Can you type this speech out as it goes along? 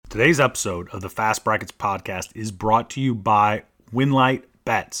Today's episode of the Fast Brackets podcast is brought to you by Winlight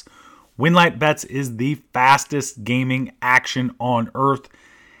Bets. Winlight Bets is the fastest gaming action on earth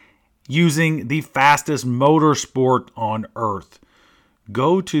using the fastest motorsport on earth.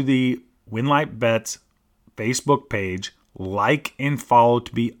 Go to the Winlight Bets Facebook page, like and follow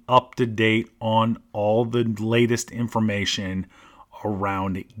to be up to date on all the latest information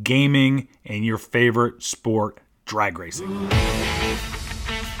around gaming and your favorite sport, drag racing.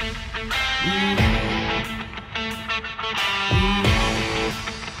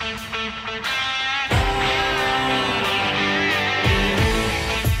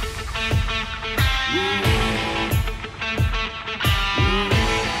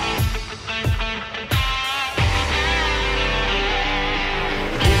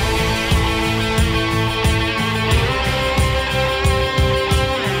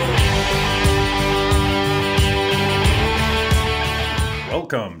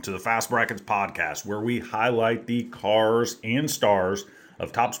 Welcome to the Fast Brackets podcast, where we highlight the cars and stars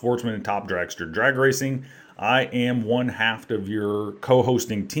of Top Sportsman and Top Dragster drag racing. I am one half of your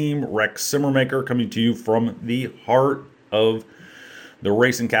co-hosting team, Rex Simmermaker, coming to you from the heart of the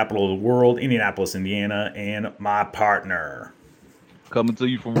racing capital of the world, Indianapolis, Indiana, and my partner. Coming to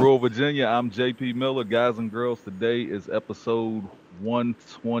you from rural Virginia, I'm JP Miller. Guys and girls, today is episode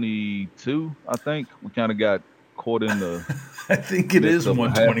 122, I think. We kind of got caught in the I think it is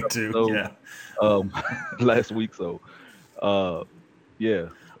 122. Yeah. Last week. So, episode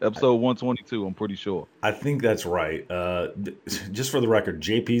 122. I'm pretty sure. I think that's right. Just for the record,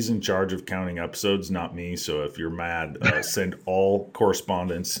 JP's in charge of counting episodes, not me. So if you're mad, send all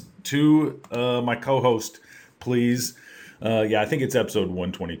correspondence to my co-host, please. I think it's episode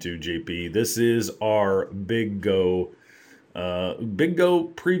 122, JP. This is our Big Go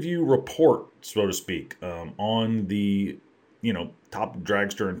preview report, so to speak, on the Top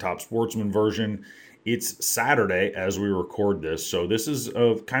Dragster and Top Sportsman version. It's Saturday as we record this, so this is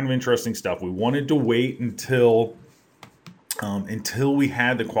kind of interesting stuff. We wanted to wait until we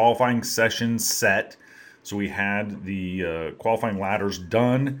had the qualifying session set, so we had the qualifying ladders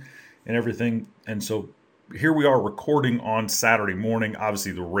done and everything, and so here we are recording on Saturday morning.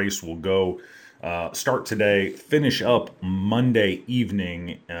 Obviously, the race will go start today, finish up Monday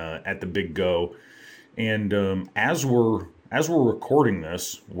evening at the Big Go, and as we're recording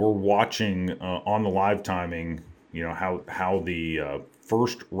this, we're watching on the live timing, how the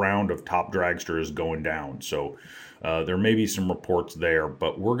first round of Top Dragster is going down. So there may be some reports there,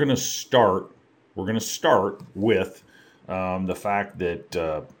 but we're gonna start with the fact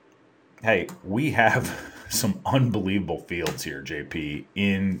that we have some unbelievable fields here, JP,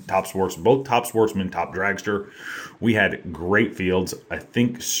 in Top Sports, both Top Sportsman, Top Dragster. We had great fields. I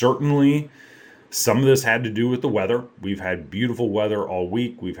think certainly some of this had to do with the weather. We've had beautiful weather all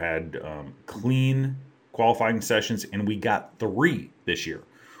week. We've had clean qualifying sessions, and we got 3 this year,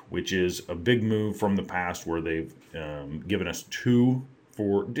 which is a big move from the past where they've given us 2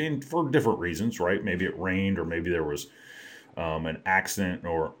 for different reasons, right? Maybe it rained, or maybe there was an accident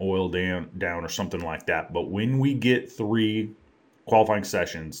or oil down or something like that. But when we get 3 qualifying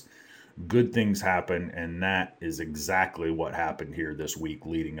sessions, good things happen, and that is exactly what happened here this week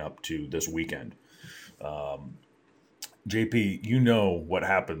leading up to this weekend. JP, you know what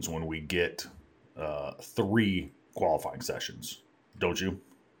happens when we get 3 qualifying sessions, don't you?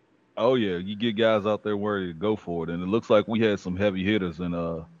 Oh, yeah. You get guys out there ready to go for it, and it looks like we had some heavy hitters in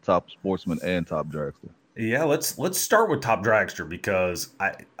Top Sportsman and Top Dragster. Yeah, let's start with Top Dragster, because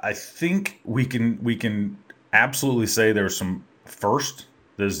I think we can absolutely say there's some first.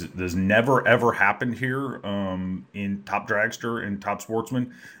 There's never ever happened here in Top Dragster and Top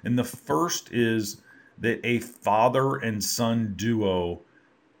Sportsman, and the first is that a father and son duo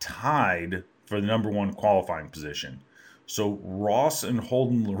tied for the number 1 qualifying position. So Ross and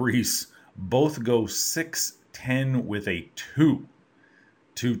Holden Larice both go 6-10 with a 2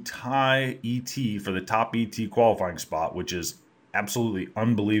 to tie ET for the top ET qualifying spot, which is absolutely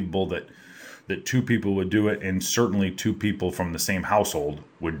unbelievable that 2 people would do it, and certainly 2 people from the same household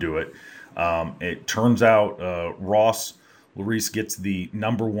would do it. It turns out Ross Larice gets the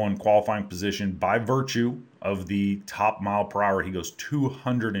number 1 qualifying position by virtue of the top mile per hour. He goes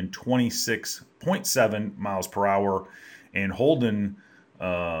 226.7 miles per hour, and Holden,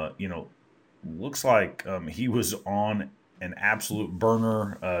 looks like he was on an absolute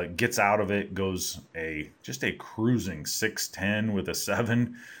burner, gets out of it, goes just a cruising 610 with a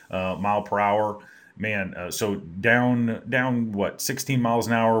 7 mile per hour. Man, so down what, 16 miles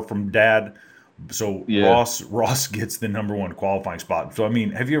an hour from Dad. So yeah. Ross gets the number 1 qualifying spot. So I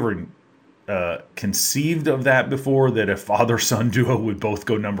mean, have you ever conceived of that before, that a father-son duo would both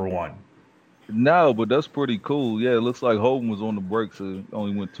go number one? No, but that's pretty cool. Yeah, it looks like Hogan was on the brakes. So it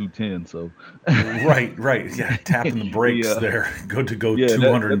only went 210. So Right, right. Yeah, tapping the brakes yeah, there. Good to go yeah, that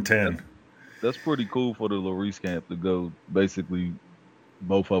 210. that's pretty cool for the Larice camp to go. Basically,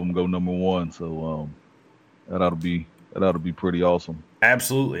 both of them go number one. So that ought to be that ought to be pretty awesome.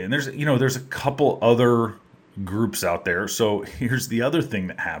 Absolutely. And there's a couple other groups out there. So here's the other thing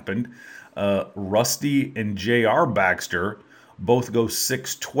that happened. Rusty and J.R. Baxter both go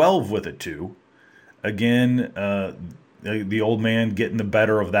 612 with a 2. Again, the old man getting the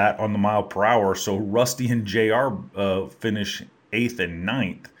better of that on the mile per hour. So Rusty and JR finish 8th and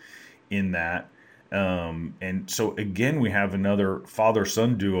ninth in that. And so again, we have another father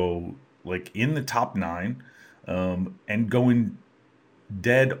son duo like in the top 9, and going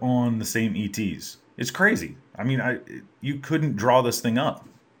dead on the same ETs. It's crazy. I mean, you couldn't draw this thing up.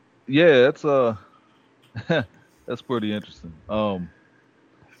 Yeah, it's that's pretty interesting.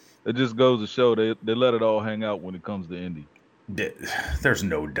 It just goes to show they let it all hang out when it comes to Indy. There's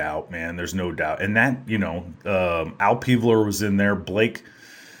no doubt, man. There's no doubt. And that, Al Peevler was in there. Blake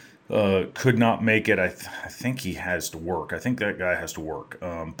could not make it. I think he has to work. I think that guy has to work.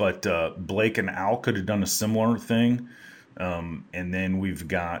 But Blake and Al could have done a similar thing. And then we've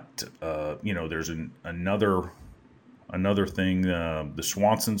got, there's another thing. The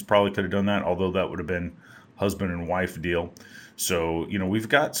Swansons probably could have done that, although that would have been husband and wife deal. So, we've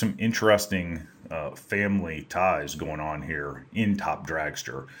got some interesting family ties going on here in Top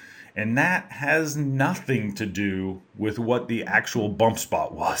Dragster. And that has nothing to do with what the actual bump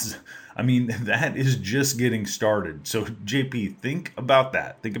spot was. I mean, that is just getting started. So, JP, think about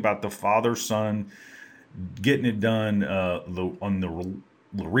that. Think about the father son getting it done on the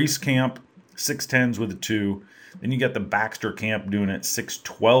Larice camp, 610s with a 2. Then you got the Baxter camp doing it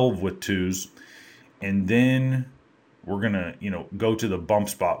 612 with 2s. And then we're going to, go to the bump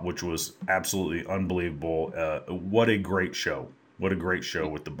spot, which was absolutely unbelievable. What a great show. What a great show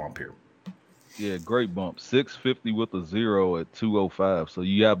with the bump here. Yeah, great bump. 650 with a 0 at 205. So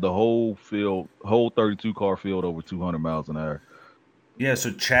you have the whole field, whole 32 car field over 200 miles an hour. Yeah,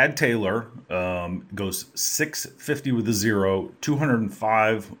 so Chad Taylor goes 650 with a 0,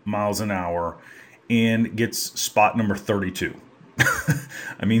 205 miles an hour, and gets spot number 32.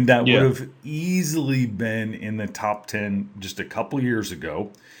 I mean, that would Yeah. have easily been in the top 10 just a couple years ago.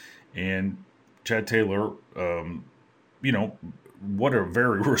 And Chad Taylor, what a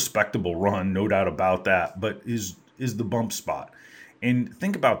very respectable run, no doubt about that, but is the bump spot. And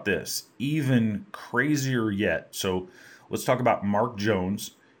think about this, even crazier yet. So let's talk about Mark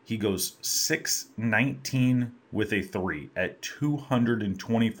Jones. He goes 619 with a 3 at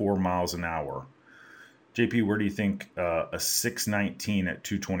 224 miles an hour. JP, where do you think a 619 at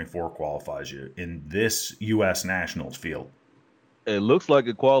 224 qualifies you in this U.S. Nationals field? It looks like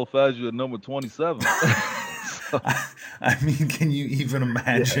it qualifies you at number 27. I mean, can you even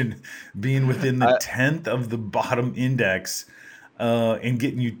imagine being within the 10th of the bottom index and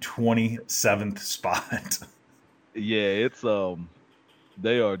getting you 27th spot? Yeah, it's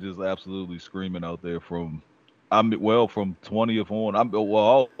they are just absolutely screaming out there from from 20th on.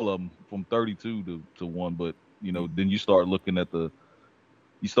 All of them from 32 to 1, but then you start looking at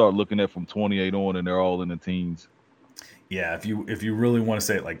from 28 on, and they're all in the teens. Yeah, if you really want to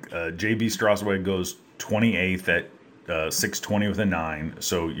say it, like JB Strassway goes 28th at 620 with a 9,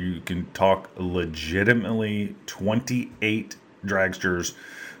 so you can talk legitimately 28 dragsters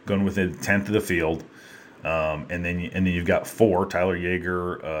going within 10th of the field. And then you've got 4: Tyler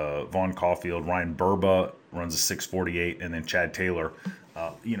Yeager, Vaughn Caulfield, Ryan Burba runs a 648, and then Chad Taylor,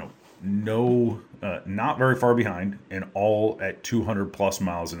 not very far behind, and all at 200 plus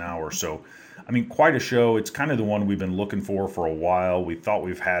miles an hour. So, I mean, quite a show. It's kind of the one we've been looking for a while. We thought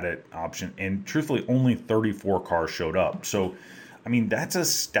we've had it option, and truthfully, only 34 cars showed up. So, I mean, that's a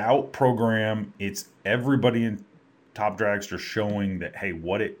stout program. It's everybody in Top Dragster showing that, hey,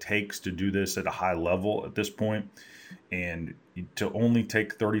 what it takes to do this at a high level at this point, and to only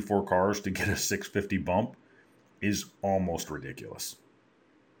take 34 cars to get a 650 bump is almost ridiculous.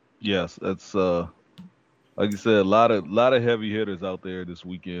 Yes, that's like you said, a lot of heavy hitters out there this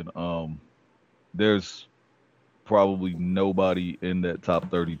weekend. There's probably nobody in that top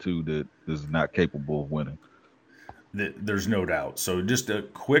 32 that is not capable of winning. There's no doubt. So just a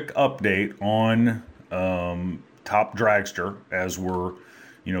quick update on Top Dragster as we're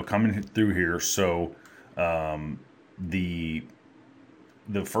coming through here. So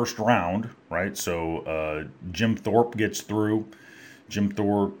the first round, right? So Jim Thorpe gets through. Jim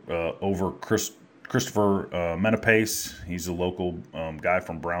Thorpe over Chris Christopher Menapace, he's a local guy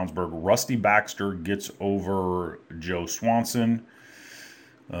from Brownsburg. Rusty Baxter gets over Joe Swanson.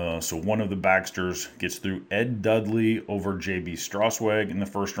 So one of the Baxters gets through. Ed Dudley over J.B. Strasweg in the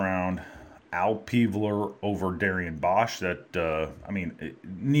first round. Al Peevler over Darian Bosch. Neither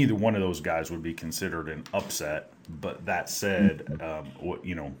one of those guys would be considered an upset. But that said,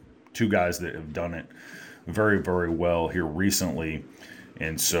 two guys that have done it very, very well here recently.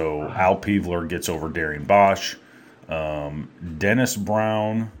 And so Al Peevler gets over Darian Bosch. Dennis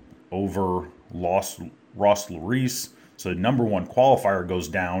Brown over Ross Larice. So the number one qualifier goes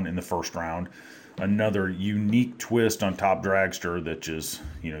down in the first round. Another unique twist on Top Dragster that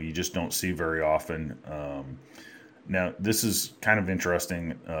you just don't see very often. Now, this is kind of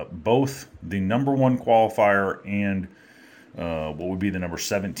interesting. Both the number one qualifier and what would be the number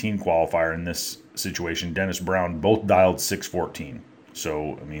 17 qualifier in this situation, Dennis Brown, both dialed 614.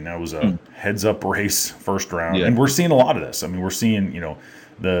 So, that was a heads-up race first round. Yeah. And we're seeing a lot of this. We're seeing,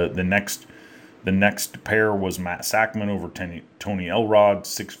 the next pair was Matt Sackman over Tony Elrod,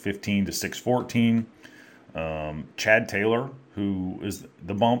 615 to 614. Chad Taylor, who is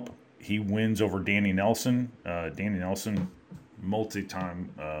the bump, he wins over Danny Nelson. Danny Nelson, multi-time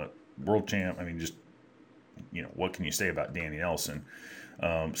world champ. What can you say about Danny Nelson?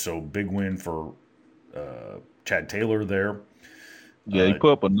 So big win for Chad Taylor there. Yeah, he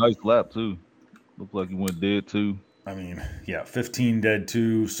put up a nice lap, too. Looked like he went dead, too. 15 dead,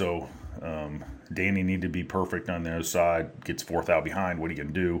 too. So Danny needed to be perfect on the other side. Gets fourth out behind. What are you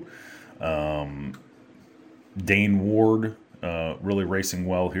going to do? Dane Ward really racing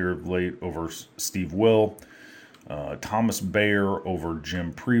well here late over Steve Will. Thomas Bayer over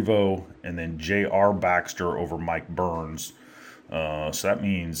Jim Prevost. And then J.R. Baxter over Mike Burns. So that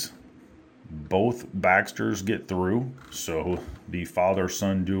means both Baxters get through. So the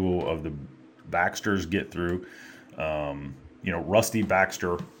father-son duo of the Baxters get through. Rusty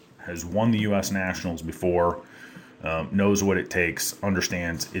Baxter has won the U.S. Nationals before, knows what it takes,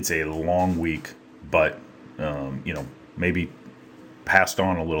 understands it's a long week, but, maybe passed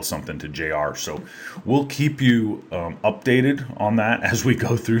on a little something to JR. So we'll keep you updated on that as we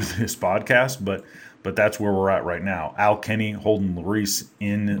go through this podcast, but that's where we're at right now. Al Kenny, Holden Larice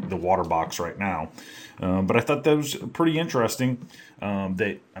in the water box right now. But I thought that was pretty interesting.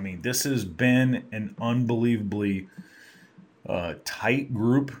 This has been an unbelievably tight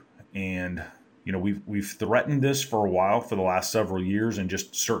group, and we've threatened this for a while for the last several years, and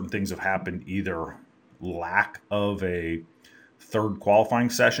just certain things have happened, either lack of a third qualifying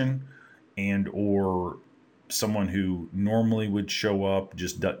session and or someone who normally would show up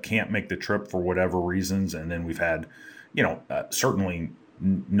just can't make the trip for whatever reasons. And then we've had, certainly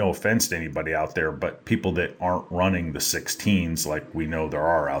no offense to anybody out there, but people that aren't running the 16s like we know there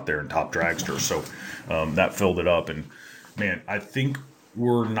are out there in Top Dragster. So that filled it up. And, man, I think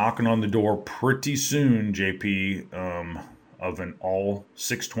we're knocking on the door pretty soon, JP, of an all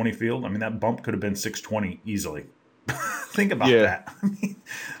 620 field. That bump could have been 620 easily. Think about that.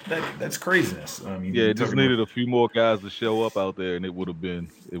 That's craziness. It just needed a few more guys to show up out there, and it would have been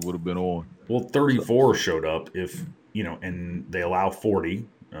on. Well, 34 showed up and they allow 40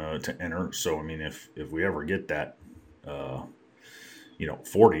 to enter. So if we ever get that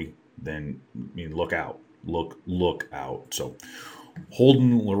 40, then look out. Look out. So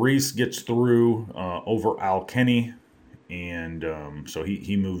Holden Larice gets through over Al Kenny, and so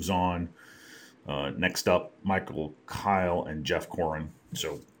he moves on. Next up, Michael Kyle and Jeff Corrin.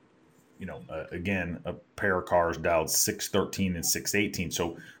 So, again, a pair of cars dialed 613 and 618.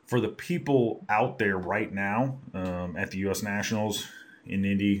 So for the people out there right now at the U.S. Nationals in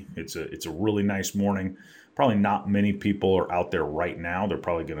Indy, it's a really nice morning. Probably not many people are out there right now. They're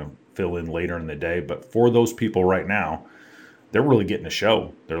probably going to fill in later in the day. But for those people right now, they're really getting a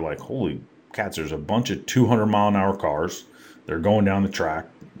show. They're like, holy cats, there's a bunch of 200-mile-an-hour cars. They're going down the track.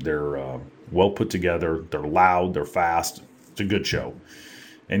 They're well put together. They're loud. They're fast. It's a good show.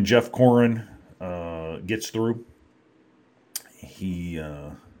 And Jeff Corrin gets through. He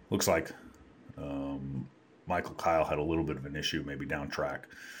looks like Michael Kyle had a little bit of an issue, maybe down track.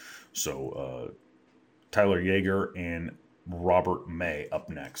 So Tyler Yeager and Robert May up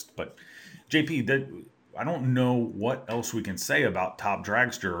next. But JP, I don't know what else we can say about Top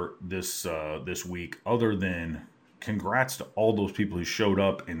Dragster this week other than congrats to all those people who showed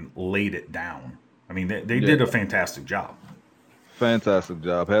up and laid it down. They did a fantastic job. Fantastic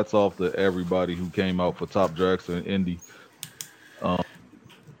job. Hats off to everybody who came out for Top Dragster and Indy.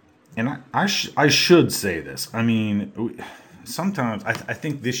 And I should say this. Sometimes I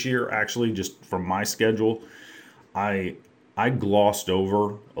think this year, actually, just from my schedule, I I glossed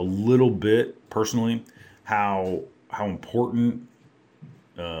over a little bit personally how important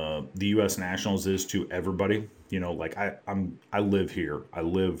the U.S. Nationals is to everybody. You know, like I live here. I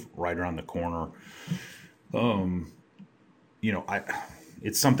live right around the corner. Um, you know,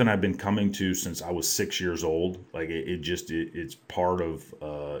 it's something I've been coming to since I was 6 years old. Like it's part of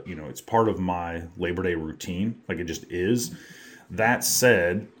it's part of my Labor Day routine. Like it just is. That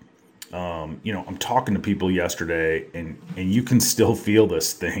said, I'm talking to people yesterday, and you can still feel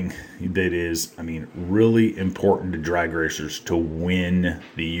this thing that is, I mean, really important to drag racers to win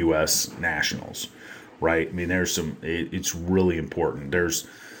the U.S. Nationals, right? I mean, it's really important. It's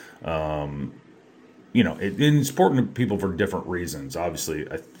important to people for different reasons.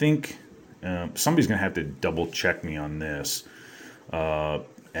 Obviously, I think somebody's going to have to double check me on this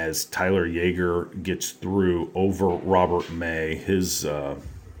as Tyler Yeager gets through over Robert May. His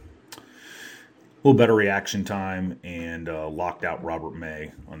little better reaction time and locked out Robert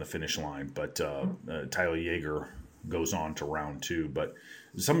May on the finish line. But Tyler Yeager goes on to round two. But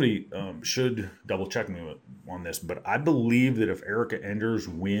somebody should double check me on this. But I believe that if Erica Enders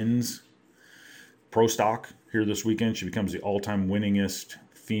wins Pro Stock here this weekend, she becomes the all-time winningest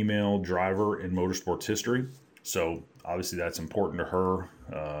female driver in motorsports history. So obviously that's important to her.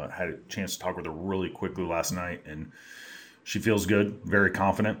 Had a chance to talk with her really quickly last night, and she feels good, very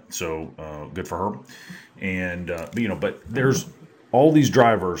confident. So good for her. And but there's all these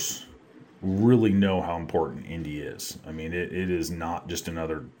drivers really know how important Indy is. I mean, it is not just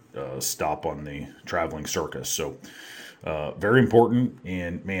another stop on the traveling circus. So very important,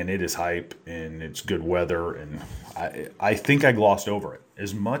 and man, it is hype and it's good weather, and I think I glossed over it.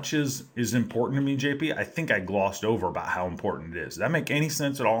 As much as is important to me, JP, I think I glossed over about how important it is. Does that make any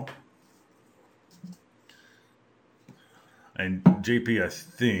sense at all? And JP, I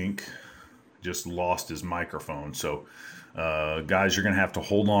think, just lost his microphone. So, guys, you're going to have to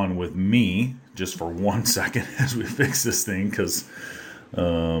hold on with me just for 1 second as we fix this thing because, we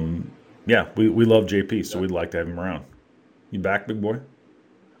love JP, so we'd like to have him around. You back, big boy?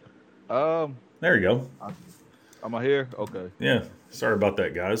 There you go. Am I here? Okay. Yeah. Sorry about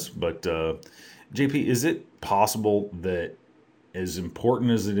that, guys. But JP, is it possible that as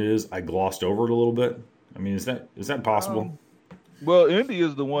important as it is, I glossed over it a little bit? I mean, is that possible? Well, Indy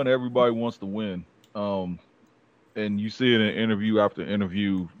is the one everybody wants to win. And you see it in interview after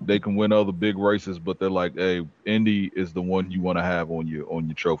interview. They can win other big races, but they're like, "Hey, Indy is the one you want to have on your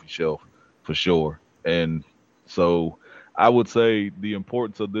trophy shelf for sure." And so, I would say the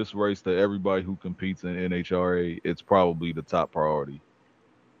importance of this race to everybody who competes in NHRA, it's probably the top priority.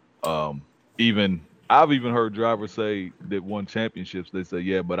 Even I've even heard drivers say that won championships. They say,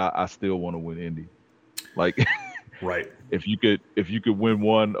 "Yeah, but I still want to win Indy." Like, Right. if you could win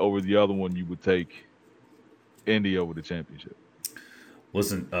one over the other one, you would take Indy over the championship.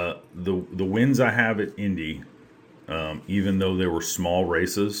 Listen, the wins I have at Indy, even though they were small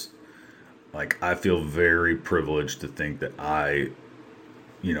races, like I feel very privileged to think that I,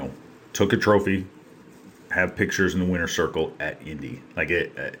 took a trophy, have pictures in the winner's circle at Indy. Like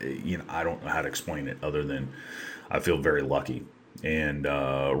I don't know how to explain it other than I feel very lucky. And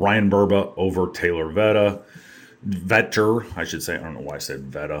Ryan Burba over Taylor Vetter, I should say. I don't know why I said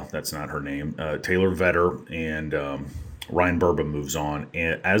Vetta. That's not her name. Taylor Vetter and Ryan Burba moves on,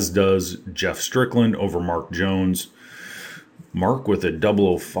 and as does Jeff Strickland over Mark Jones. Mark with a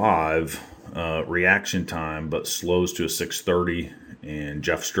 005 reaction time, but slows to a 6:30, and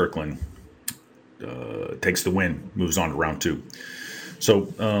Jeff Strickland takes the win, moves on to round two.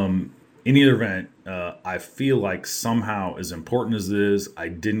 So in either event, I feel like somehow, as important as it is, I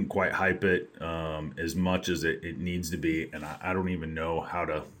didn't quite hype it as much as it needs to be, and I don't even know how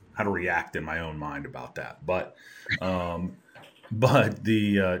to react in my own mind about that. But the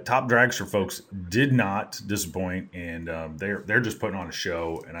top dragster folks did not disappoint, and they're just putting on a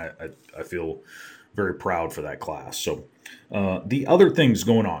show, and I feel very proud for that class. So the other things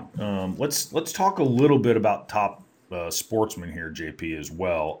going on, let's talk a little bit about top sportsmen here, JP, as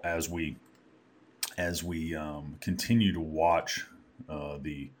well as we continue to watch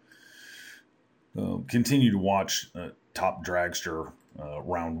top dragster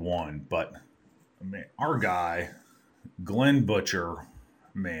round one. But man, our guy Glenn Butcher,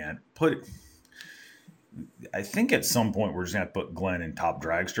 man, I think at some point we're just gonna put Glenn in top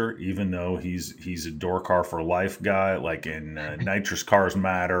dragster, even though he's a door car for life guy, like in Nitrous Cars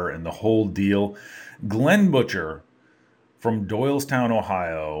Matter and the whole deal. Glenn Butcher from Doylestown,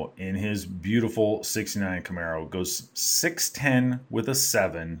 Ohio, in his beautiful 69 Camaro goes 610 with a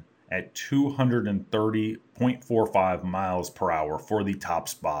 7 at 230.45 miles per hour for the top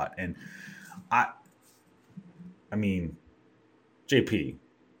spot. And I mean, JP,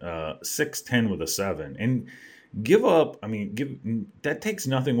 6'10" with a 7. And give up, I mean, that takes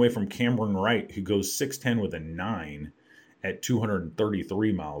nothing away from Cameron Wright, who goes 6'10" with a 9 at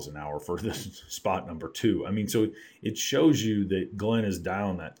 233 miles an hour for this spot number 2. I mean, so it shows you that Glenn is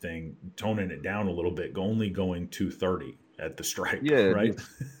dialing that thing, toning it down a little bit, only going 230 at the stripe, Yeah, right?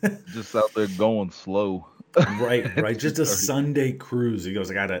 just out there going slow. Right, right. Just a 230. Sunday cruise. He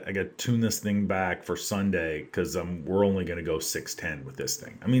goes, I gotta tune this thing back for Sunday because we're only gonna go 610 with this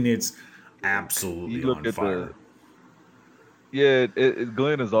thing. I mean, it's absolutely You look on at fire.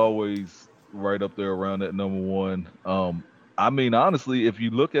 Glenn is always right up there around that number one. I mean, honestly, if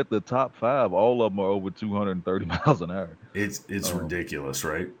you look at the top 5, all of them are over 230 miles an hour. It's Um, ridiculous,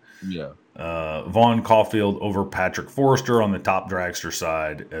 right? yeah, Vaughn Caulfield over Patrick Forrester on the top dragster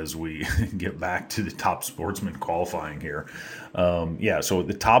side as we get back to the top sportsman qualifying here. Yeah, so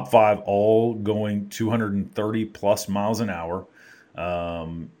the top 5 all going 230 plus miles an hour.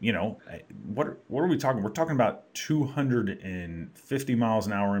 You know, what are we talking? We're talking about 250 miles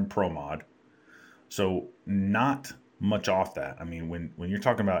an hour in Pro Mod. So not much off that. I mean, when you're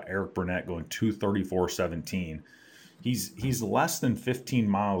talking about Eric Burnett going 234.17, he's less than 15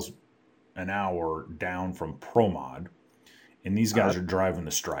 miles an hour down from Pro Mod, and these I guys are driving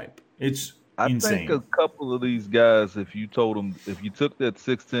the stripe. It's I think a insane. couple of these guys, if you took that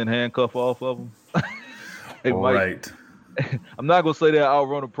 610 handcuff off of them, they might. Right. I'm not gonna say they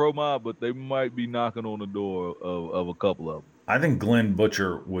outrun a pro mob, but they might be knocking on the door of a couple of them. I think Glenn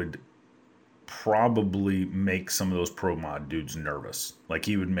Butcher would probably make some of those Pro Mod dudes nervous. Like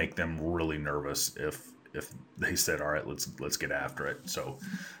he would make them really nervous if they said, "All right, let's get after it." So,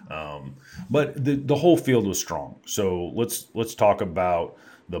 but the whole field was strong. So let's talk about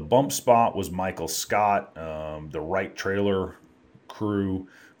the bump spot. Was Michael Scott, the Wright trailer crew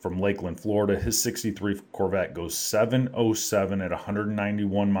from Lakeland, Florida. His 63 Corvette goes 707 at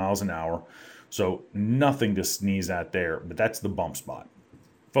 191 miles an hour. So nothing to sneeze at there, but that's the bump spot.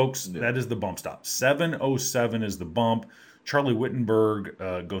 Folks, Yeah. that is the bump stop. 707 is the bump. Charlie Wittenberg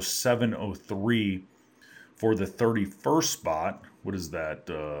goes 703 for the 31st spot. What is that?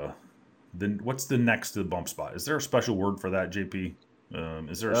 Then what's the next to the bump spot? Is there a special word for that, JP?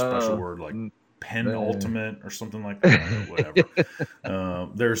 Is there a special word like Man. penultimate or something like that? Whatever.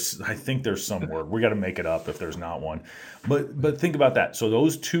 I think there's some word. We got to make it up if there's not one. But think about that. So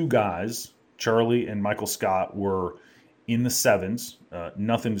those two guys, Charlie and Michael Scott, were in the sevens.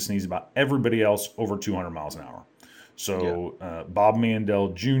 Nothing to sneeze about. Everybody else over 200 miles an hour. So Bob Mandel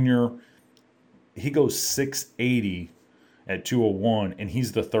Jr., he goes 680 at 201, and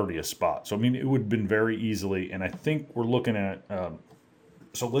he's the 30th spot. So, I mean, it would have been very easily. And I think we're looking at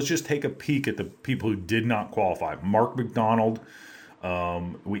so let's just take a peek at the people who did not qualify. Mark McDonald,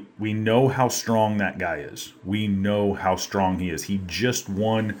 we know how strong that guy is. We know how strong he is. He just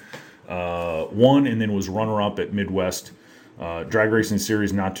won and then was runner-up at Midwest Drag Racing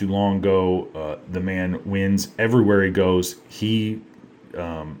Series not too long ago. The man wins everywhere he goes. He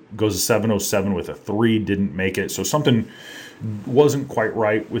goes a 707 with a 3, didn't make it. So something wasn't quite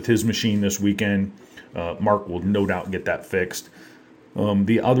right with his machine this weekend. Mark will no doubt get that fixed.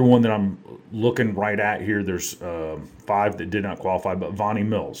 The other one that I'm looking right at here, there's 5 that did not qualify, but Vonnie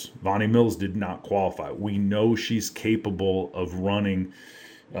Mills. Vonnie Mills did not qualify. We know she's capable of running,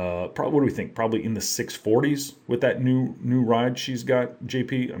 probably, what do we think? Probably in the 640s with that new ride she's got,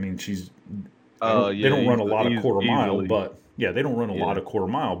 JP. I mean, they don't run a lot of quarter mile, but they don't run a lot of quarter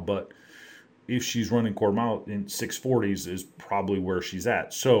mile, but if she's running quarter mile in 640s is probably where she's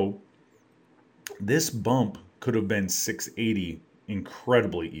at. So this bump could have been 680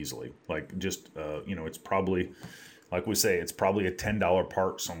 incredibly easily. Like just, it's probably, like we say, it's probably a $10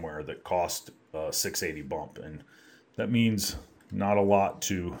 part somewhere that cost 680 bump. And that means not a lot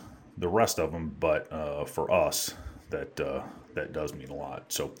to the rest of them, but for us, that does mean a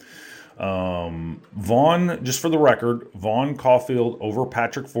lot. So Vaughn, just for the record, Vaughn Caulfield over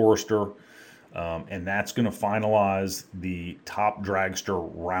Patrick Forrester, and that's going to finalize the top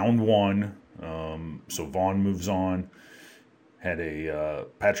dragster round 1. So Vaughn moves on. Had a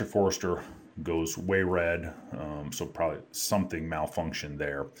Patrick Forrester goes way red, so probably something malfunctioned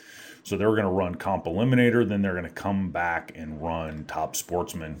there. So they're going to run Comp Eliminator, then they're going to come back and run Top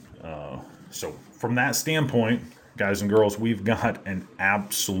Sportsman. So from that standpoint, guys and girls, we've got an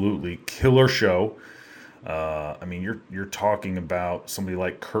absolutely killer show. I mean, you're talking about somebody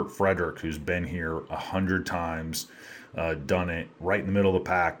like Kurt Frederick, who's been here 100 times, done it right in the middle of the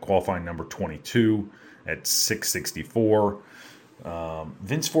pack, qualifying number 22 at 664.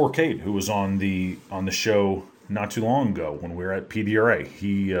 Vince Forcade, who was on the show not too long ago when we were at PDRA,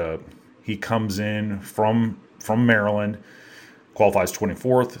 he comes in from Maryland, qualifies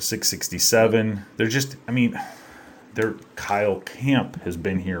 24th, 667. They're just, I mean, Kyle Camp has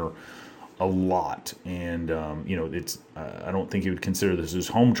been here a lot, and it's I don't think he would consider this his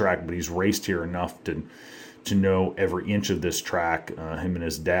home track, but he's raced here enough to know every inch of this track. Him and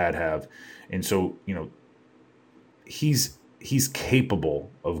his dad have, and so he's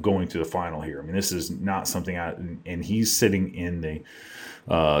capable of going to the final here. I mean, this is not something and he's sitting in the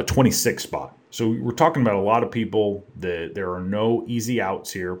 26th spot. So we're talking about a lot of people that there are no easy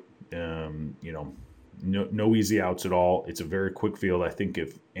outs here. No easy outs at all. It's a very quick field. I think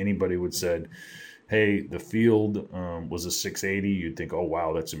if anybody would said, hey, the field was a 680, you'd think, oh,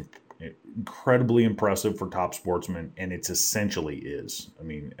 wow, that's incredibly impressive for Top Sportsman, and it essentially is. I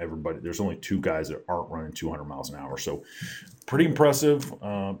mean, there's only two guys that aren't running 200 miles an hour, so pretty impressive.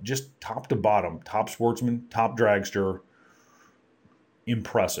 Just top to bottom, Top Sportsman, Top Dragster,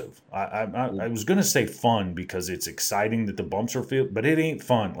 impressive. I was gonna say fun because it's exciting that the bumps are filled, but it ain't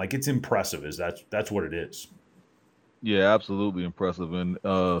fun. Like, it's impressive. That's what it is. Yeah, absolutely impressive, and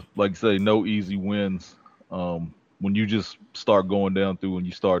like I say, no easy wins. When you just start going down through and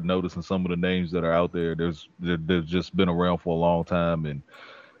you start noticing some of the names that are out there, they've just been around for a long time and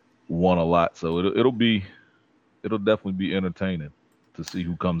won a lot. So it'll definitely be entertaining to see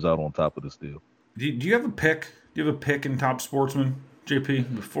who comes out on top of this deal. Do you have a pick? Do you have a pick in Top Sportsman,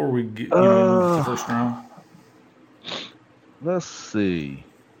 JP, before we get into the first round? Let's see.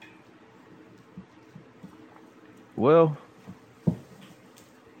 Well,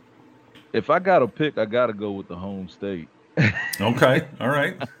 if I got to pick, I got to go with the home state. Okay, all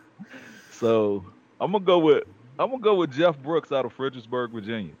right. So I'm gonna go with Jeff Brooks out of Fredericksburg,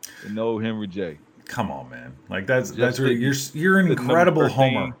 Virginia, and no Henry J. Come on, man! Like that's where you're an incredible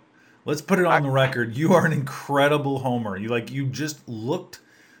homer. Let's put it on the record. You are an incredible homer. You just looked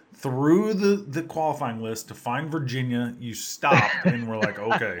through the qualifying list to find Virginia. You stopped and we're like,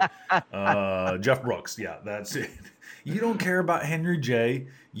 okay, Jeff Brooks. Yeah, that's it. You don't care about Henry J.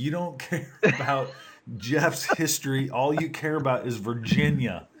 You don't care about Jeff's history. All you care about is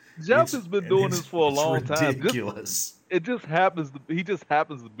Virginia. Jeff has been doing this for a long time. Ridiculous. He just happens to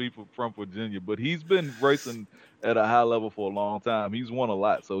be from Virginia, but he's been racing at a high level for a long time. He's won a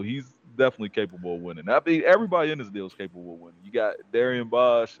lot, so he's definitely capable of winning. I mean, everybody in this deal is capable of winning. You got Darian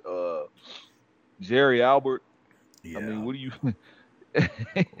Bosch, Jerry Albert. Yeah. I mean, what do you?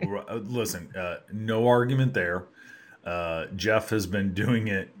 Listen, no argument there. Jeff has been doing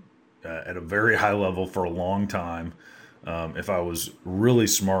it at a very high level for a long time. If I was really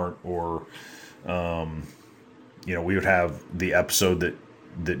smart, or we would have the episode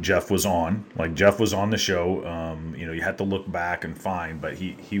that Jeff was on. Like, Jeff was on the show. You had to look back and find, but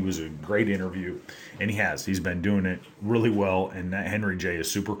he was a great interview, and he's been doing it really well. And that Henry J is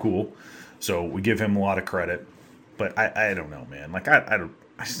super cool, so we give him a lot of credit. But I don't know, man. Like, I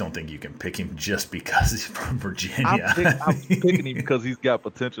just don't think you can pick him just because he's from Virginia. I'm picking him because he's got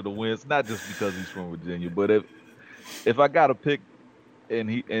potential to win. It's not just because he's from Virginia, but if I got to pick, and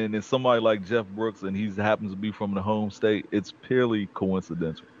it's somebody like Jeff Brooks, and he happens to be from the home state, it's purely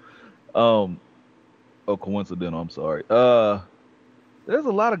coincidental. Coincidental. I'm sorry. There's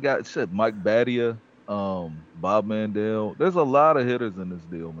a lot of guys. Shit, Mike Badia, Bob Mandel. There's a lot of hitters in this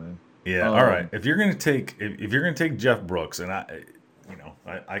deal, man. Yeah. All right. If you're gonna take Jeff Brooks, and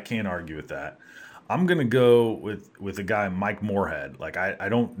I can't argue with that. I'm gonna go with a guy, Mike Moorhead. Like, I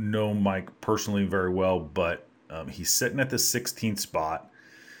don't know Mike personally very well, but he's sitting at the 16th spot.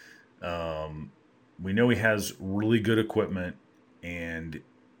 We know he has really good equipment, and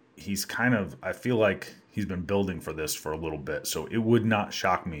he's I feel like he's been building for this for a little bit. So it would not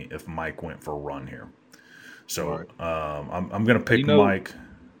shock me if Mike went for a run here. So I'm gonna pick Mike,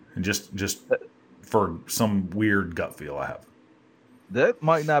 and just for some weird gut feel I have. That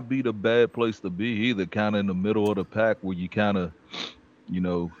might not be the bad place to be either, kind of in the middle of the pack, where you kind of, you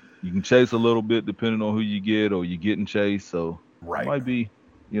can chase a little bit depending on who you get, or you're getting chased. So right. It might be,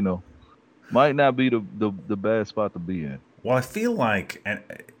 might not be the bad spot to be in. Well, I feel like, and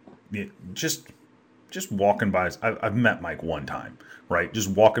just walking by, I've met Mike one time, right? Just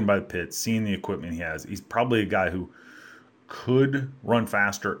walking by the pits, seeing the equipment he has. He's probably a guy who could run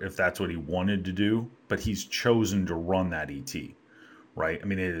faster if that's what he wanted to do, but he's chosen to run that ET. Right. I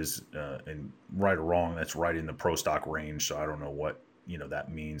mean, it is, and right or wrong, that's right in the pro stock range. So I don't know what,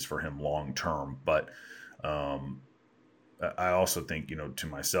 that means for him long term. But I also think, to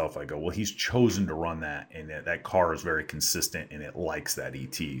myself, I go, well, he's chosen to run that, and that car is very consistent, and it likes that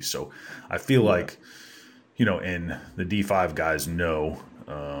ET. So I feel like, and the D5 guys know,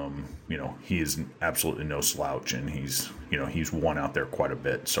 he is absolutely no slouch, and he's won out there quite a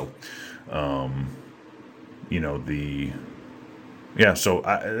bit. So, Yeah, so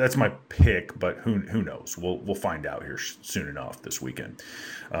that's my pick, but who knows? We'll find out here soon enough this weekend.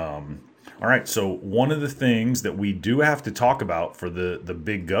 All right, so one of the things that we do have to talk about for the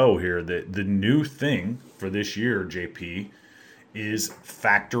big go here, the new thing for this year, JP, is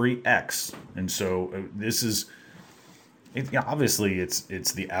Factory X, and so this is obviously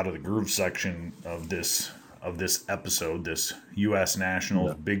it's the out of the groove section of this episode, this U.S. Nationals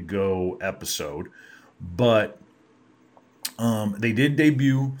Yeah. Big Go episode, but they did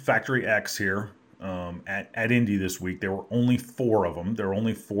debut Factory X here at Indy this week. There were only four of them. There were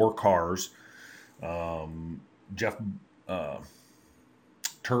only four cars. Jeff uh,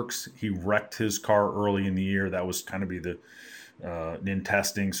 Turks, he wrecked his car early in the year. That was kind of be the in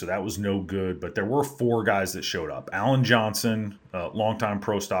testing, so that was no good. But there were four guys that showed up. Alan Johnson, longtime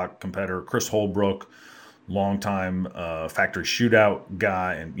pro stock competitor. Chris Holbrook, longtime factory shootout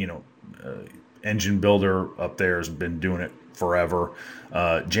guy, and engine builder up there, has been doing it forever.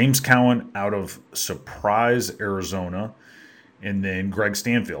 James Cowan out of Surprise, Arizona, and then Greg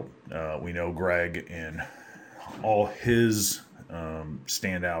Stanfield. We know Greg and all his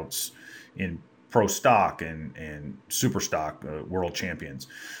standouts in pro stock and super stock world champions.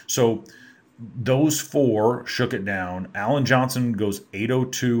 So those four shook it down. Alan Johnson goes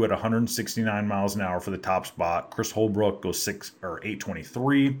 802 at 169 miles an hour for the top spot. Chris Holbrook goes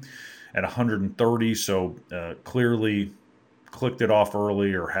 823 at 130. So clearly clicked it off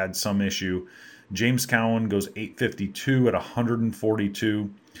early or had some issue. James Cowan goes 852 at 142.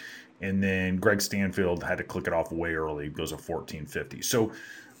 And then Greg Stanfield had to click it off way early, goes a 1450. So,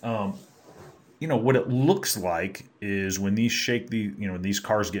 what it looks like is when these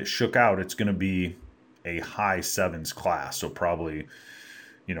cars get shook out, it's going to be a high sevens class. So probably,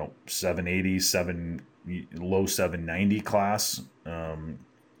 780, low 790 class.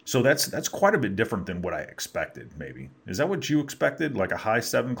 So that's quite a bit different than what I expected. Maybe is that what you expected? Like a high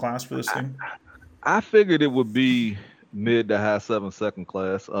seven class for this thing? I figured it would be mid to high 7 second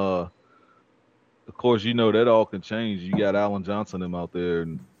class. Of course, that all can change. You got Alan Johnson them out there,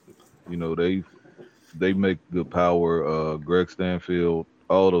 and they make good power. Greg Stanfield,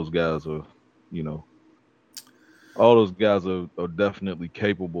 all those guys are, you know, all those guys are definitely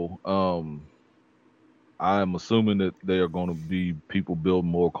capable. I am assuming that they are going to be people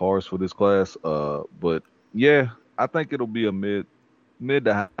building more cars for this class. But yeah, I think it'll be a mid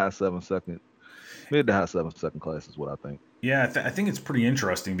to high 7 second, mid to high 7 second class is what I think. Yeah, I think it's pretty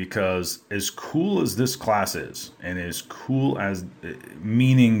interesting because as cool as this class is, and as cool as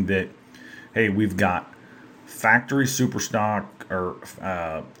meaning that, hey, we've got factory super stock or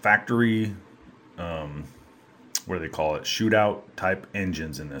factory, what do they call it, shootout type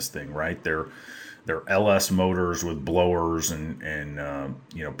engines in this thing, right? They're LS motors with blowers and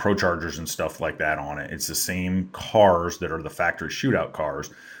pro chargers and stuff like that on it. It's the same cars that are the factory shootout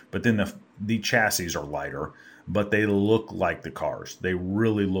cars, but then the chassis are lighter, but they look like the cars. They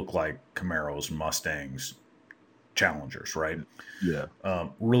really look like Camaros, Mustangs, Challengers, right? Yeah.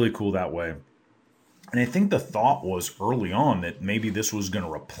 Really cool that way. And I think the thought was early on that maybe this was going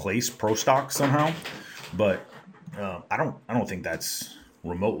to replace pro stock somehow, but I don't think that's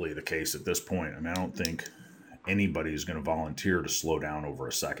remotely the case at this point. I mean, I don't think anybody is going to volunteer to slow down over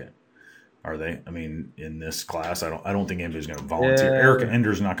a second. Are they? I mean, in this class, I don't think anybody's going to volunteer. Yeah. Erica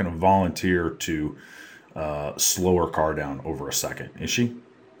Ender's not going to volunteer to slow her car down over a second, is she?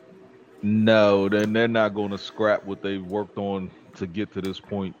 No, then they're not going to scrap what they've worked on to get to this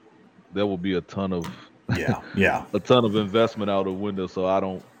point. There will be a ton of Yeah, yeah. a ton of investment out the window. So I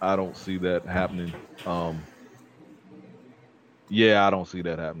don't see that happening. Yeah, I don't see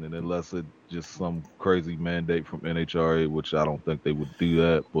that happening unless it's just some crazy mandate from NHRA, which I don't think they would do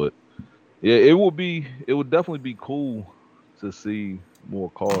that. But yeah, it would definitely be cool to see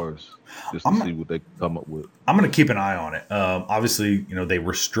more cars just to I'm see what they can come up with. I'm going to keep an eye on it. Obviously, they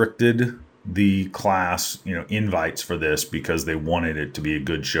restricted the class, invites for this because they wanted it to be a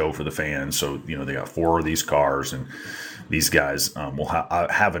good show for the fans. So, they got four of these cars, and these guys will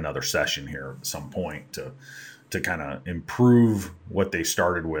have another session here at some point to kind of improve what they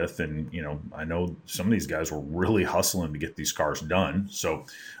started with. And, I know some of these guys were really hustling to get these cars done. So,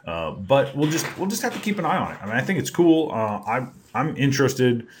 but we'll just have to keep an eye on it. I mean, I think it's cool. I'm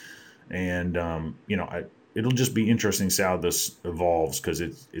interested, and, it'll just be interesting to see how this evolves because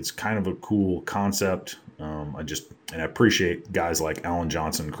it's kind of a cool concept. I appreciate guys like Alan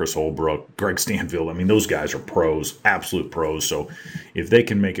Johnson, Chris Holbrook, Greg Stanfield. I mean, those guys are pros, absolute pros. So if they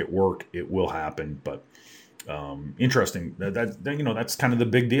can make it work, it will happen. But interesting. That's kind of the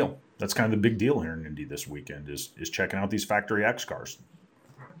big deal. That's kind of the big deal here in Indy this weekend is checking out these Factory X cars.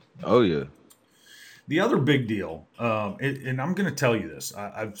 Oh yeah. The other big deal, and I'm going to tell you this.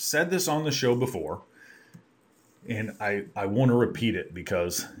 I've said this on the show before, and I want to repeat it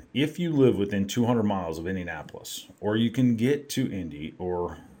because if you live within 200 miles of Indianapolis, or you can get to Indy,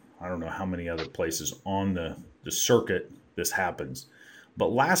 or I don't know how many other places on the circuit this happens.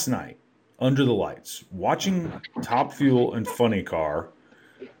 But last night, under the lights, watching Top Fuel and Funny Car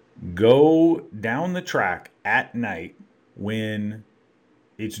go down the track at night when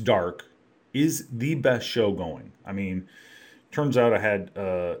it's dark is the best show going. I mean, turns out I had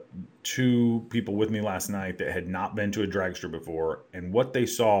two people with me last night that had not been to a dragster before, and what they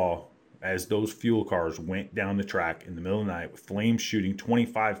saw as those fuel cars went down the track in the middle of the night with flames shooting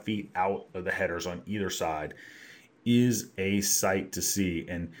 25 feet out of the headers on either side is a sight to see.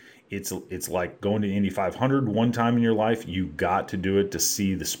 And it's like going to Indy 500 one time in your life. You got to do it to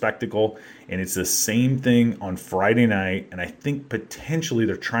see the spectacle. And it's the same thing on Friday night. And I think potentially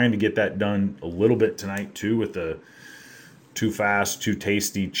they're trying to get that done a little bit tonight too with the Too Fast, Too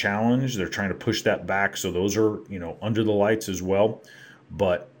Tasty challenge. They're trying to push that back. So those are, under the lights as well.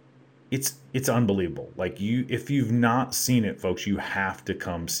 But it's unbelievable. Like if you've not seen it, folks, you have to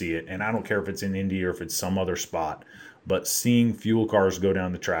come see it. And I don't care if it's in Indy or if it's some other spot, but seeing fuel cars go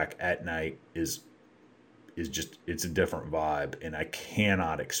down the track at night is just, it's a different vibe, and I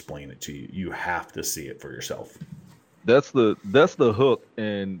cannot explain it to you. You have to see it for yourself. That's the hook,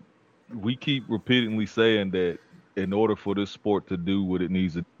 and we keep repeatedly saying that in order for this sport to do what it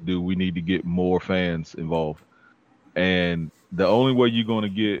needs to do, we need to get more fans involved. And the only way you're going to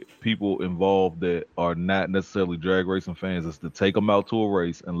get people involved that are not necessarily drag racing fans is to take them out to a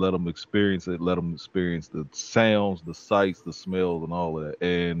race and let them experience it, let them experience the sounds, the sights, the smells, and all of that.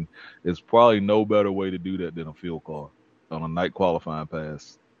 And it's probably no better way to do that than a fuel car on a night qualifying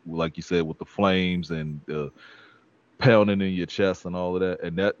pass, like you said, with the flames and the pounding in your chest and all of that.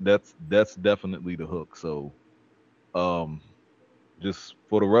 And that's definitely the hook. So, just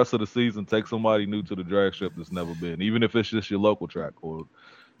for the rest of the season, take somebody new to the drag strip that's never been, even if it's just your local track, or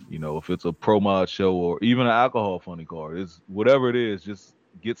if it's a pro mod show, or even an alcohol funny car. It's whatever it is, just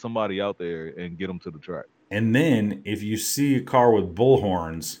get somebody out there and get them to the track. And then if you see a car with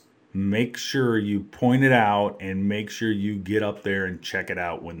bullhorns, make sure you point it out and make sure you get up there and check it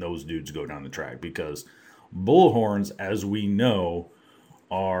out when those dudes go down the track, because bullhorns, as we know,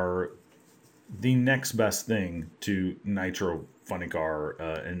 are the next best thing to Nitro Funny Car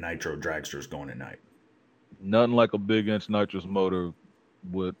and Nitro dragsters going at night. Nothing like a big inch nitrous motor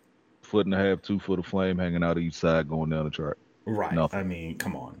with 1.5 to 2 foot of flame hanging out of each side going down the track. Right. Nothing. I mean,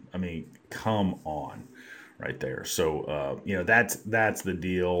 come on. Right there. So that's the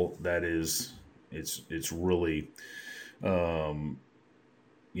deal. That is, it's really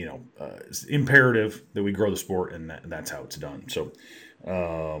it's imperative that we grow the sport, and that's how it's done. So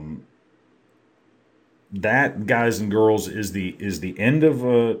that, guys and girls, is the end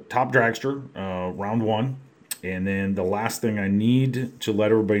of Top Dragster round 1. And then the last thing I need to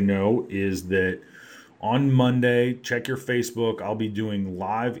let everybody know is that on Monday, check your Facebook. I'll be doing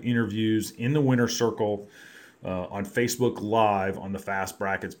live interviews in the Winner's Circle on Facebook Live on the Fast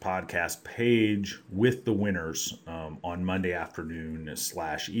Brackets podcast page with the winners on Monday afternoon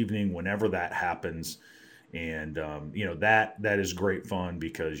 / evening, whenever that happens. And, that is great fun,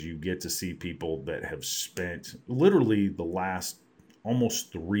 because you get to see people that have spent literally the last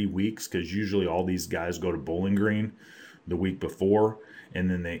almost 3 weeks, because usually all these guys go to Bowling Green the week before, and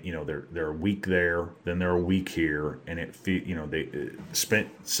then they're a week there, then they're a week here, and they spent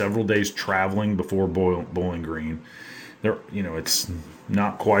several days traveling before Bowling Green. It's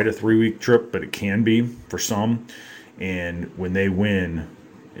not quite a 3-week trip, but it can be for some. And when they win,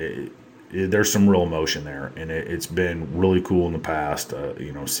 there's some real emotion there, and it's been really cool in the past.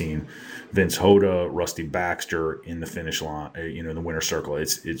 Seeing Vince Hoda, Rusty Baxter in the finish line, in the Winner's Circle.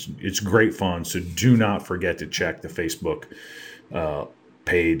 It's great fun. So do not forget to check the Facebook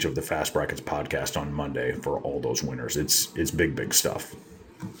page of the Fast Brackets podcast on Monday for all those winners. It's big stuff.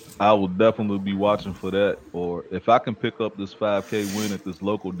 I will definitely be watching for that. Or if I can pick up this 5K win at this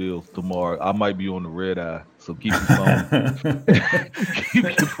local deal tomorrow, I might be on the red eye. So keep your phone,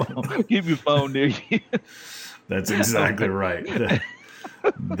 keep your phone near you. That's exactly right.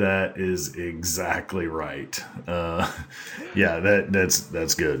 That is exactly right. That's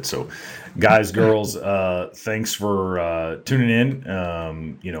good. So, guys, girls, thanks for tuning in.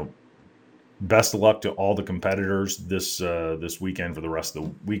 Best of luck to all the competitors this weekend for the rest of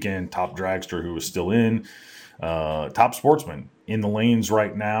the weekend. Top Dragster, who is still in, Top Sportsman in the lanes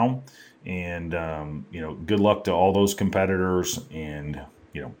right now, and good luck to all those competitors, and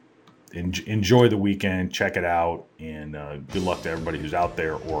enjoy the weekend. Check it out, and good luck to everybody who's out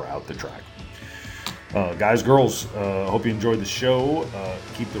there or out the track. Guys, girls, hope you enjoyed the show.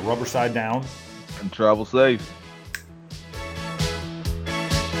 Keep the rubber side down. And travel safe.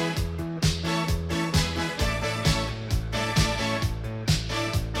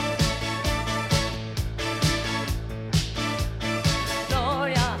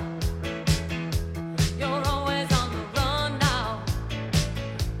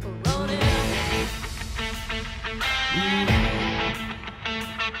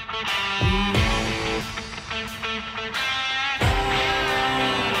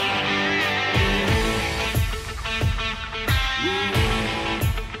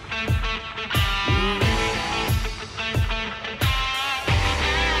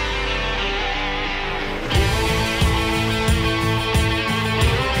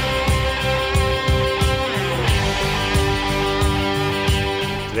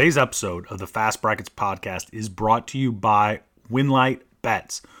 Today's episode of the Fast Brackets podcast is brought to you by Winlight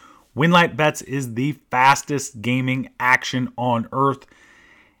Bets. Winlight Bets is the fastest gaming action on earth,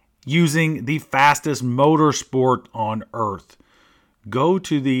 using the fastest motorsport on earth. Go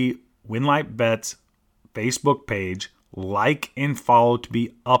to the Winlight Bets Facebook page, like and follow to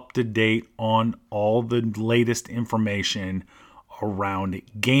be up to date on all the latest information around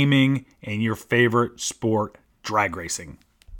gaming and your favorite sport, drag racing.